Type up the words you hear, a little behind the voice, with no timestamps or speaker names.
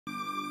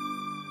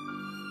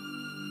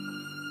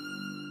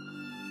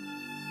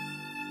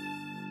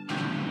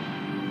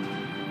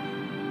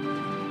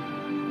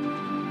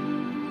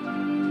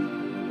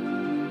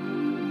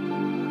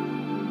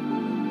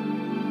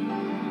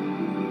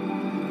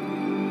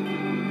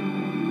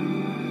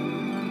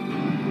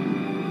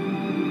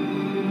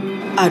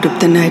out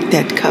of the night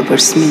that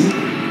covers me,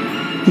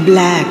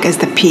 black as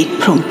the peak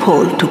from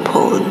pole to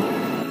pole.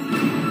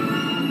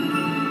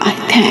 I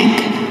thank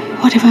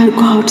whatever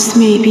gods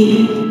may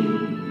be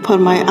for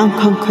my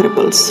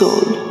unconquerable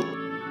soul.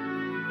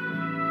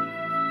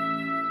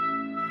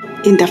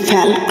 In the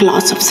fell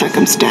claws of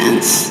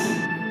circumstance,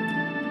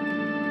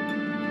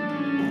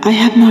 I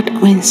have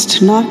not winced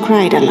nor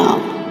cried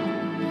aloud.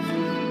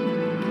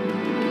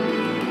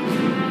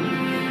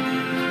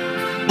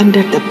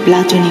 Under the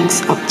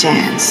bludgeonings of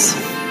chance,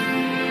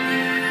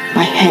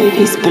 my head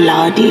is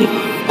bloody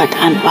but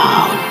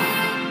unbowed.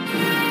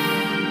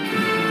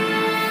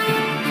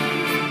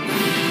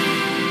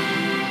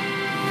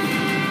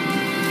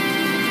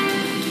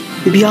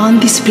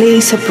 Beyond this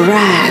place of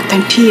wrath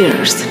and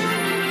tears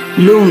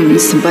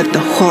looms but the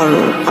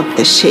horror of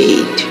the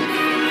shade.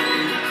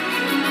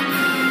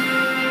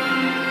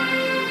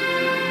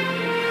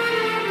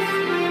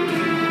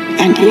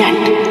 And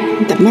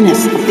yet the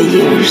menace of the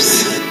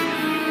years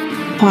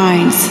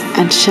finds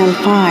and shall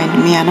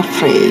find me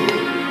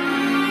unafraid.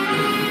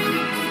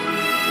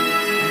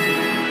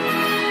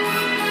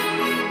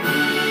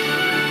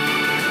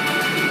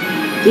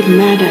 It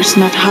matters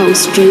not how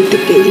straight the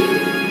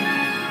gate,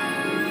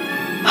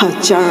 how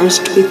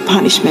charged with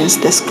punishments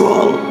the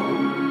scroll.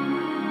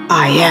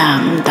 I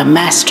am the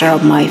master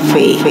of my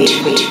fate.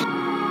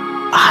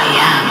 I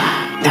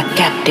am the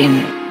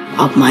captain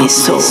of my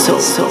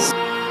soul.